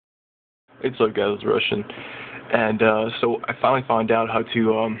It's okay, guys, it's Russian. And so I finally found out how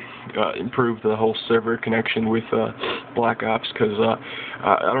to improve the whole server connection with Black Ops, because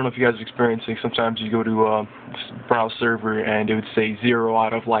I don't know if you guys are experiencing, sometimes you go to browse server and it would say 0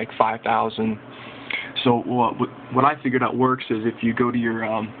 out of like 5,000. So what I figured out works is if you go to your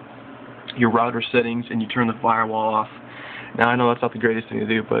router settings and you turn the firewall off. Now I know that's not the greatest thing to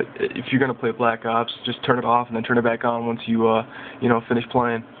do, but if you're gonna play Black Ops, just turn it off and then turn it back on once you you know, finish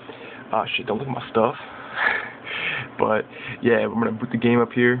playing. Shit, don't look at my stuff. But yeah, we're gonna boot the game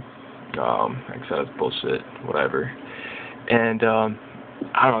up here. Like I said, it's bullshit, whatever. And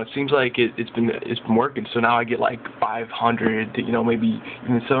I don't know. It seems like it's been working. So now I get like 500, you know, maybe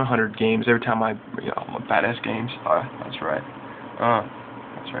even 700 games every time I, you know, my badass games. That's right.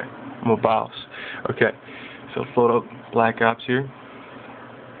 That's right. Mobiles. Okay. So float up Black Ops here.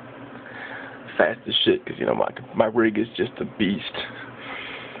 Fast as shit, because you know my rig is just a beast.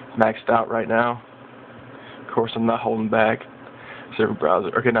 Maxed out right now. Of course, I'm not holding back. Server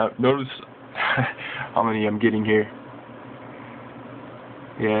browser. Okay, now notice how many I'm getting here.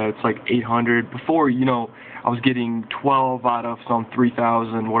 Yeah, it's like 800. Before, you know, I was getting 12 out of some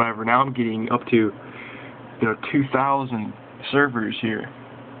 3,000, whatever. Now I'm getting up to, you know, 2,000 servers here.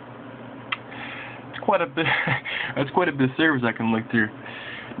 It's quite a bit. That's quite a bit of servers I can look through.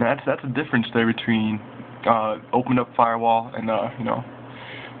 Now that's a difference there between open up firewall and you know,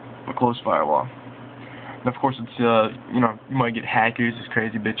 a closed firewall. And of course, it's you know, you might get hackers, these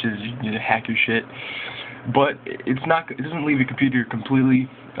crazy bitches, you can hack your shit. But it's not. It doesn't leave your computer completely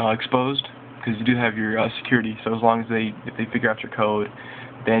exposed, because you do have your security. So as long as if they figure out your code,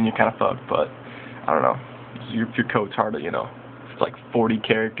 then you're kind of fucked. But I don't know. If your code's hard to, you know, it's like 40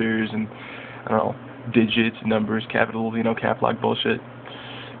 characters and I don't know, digits, numbers, capital, you know, cap lock bullshit.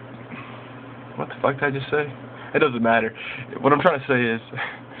 What the fuck did I just say? It doesn't matter. What I'm trying to say is,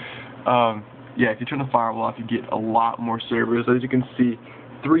 yeah, if you turn the firewall off, you get a lot more servers. As you can see,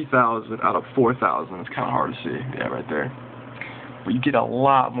 3,000 out of 4,000. It's kind of hard to see. Yeah, right there. But you get a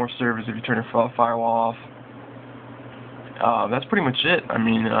lot more servers if you turn your firewall off. That's pretty much it. I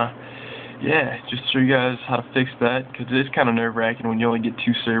mean, yeah, just to show you guys how to fix that, because it is kind of nerve-wracking when you only get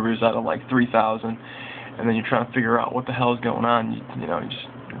 2 servers out of like 3,000, and then you're trying to figure out what the hell is going on. You know, you just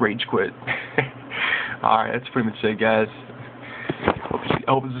rage quit. Alright, that's pretty much it, guys.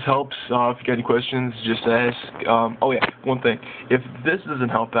 I hope this helps. If you got any questions, just ask. Oh yeah, one thing. If this doesn't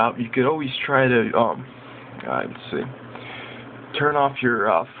help out, you could always try to, let's see, turn off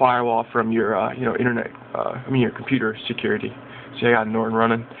your firewall from your, you know, internet, your computer security. See, I got Norton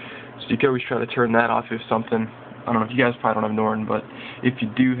running. So you could always try to turn that off if something, I don't know if you guys probably don't have Norton, but if you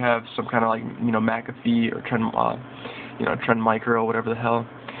do have some kind of like, you know, McAfee or Trend, you know, Trend Micro, whatever the hell,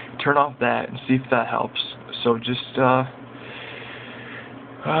 turn off that and see if that helps. So just,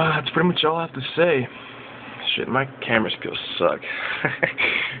 that's pretty much all I have to say. Shit, my camera skills suck.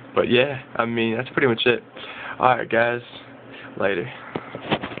 But yeah, I mean, that's pretty much it. Alright, guys. Later.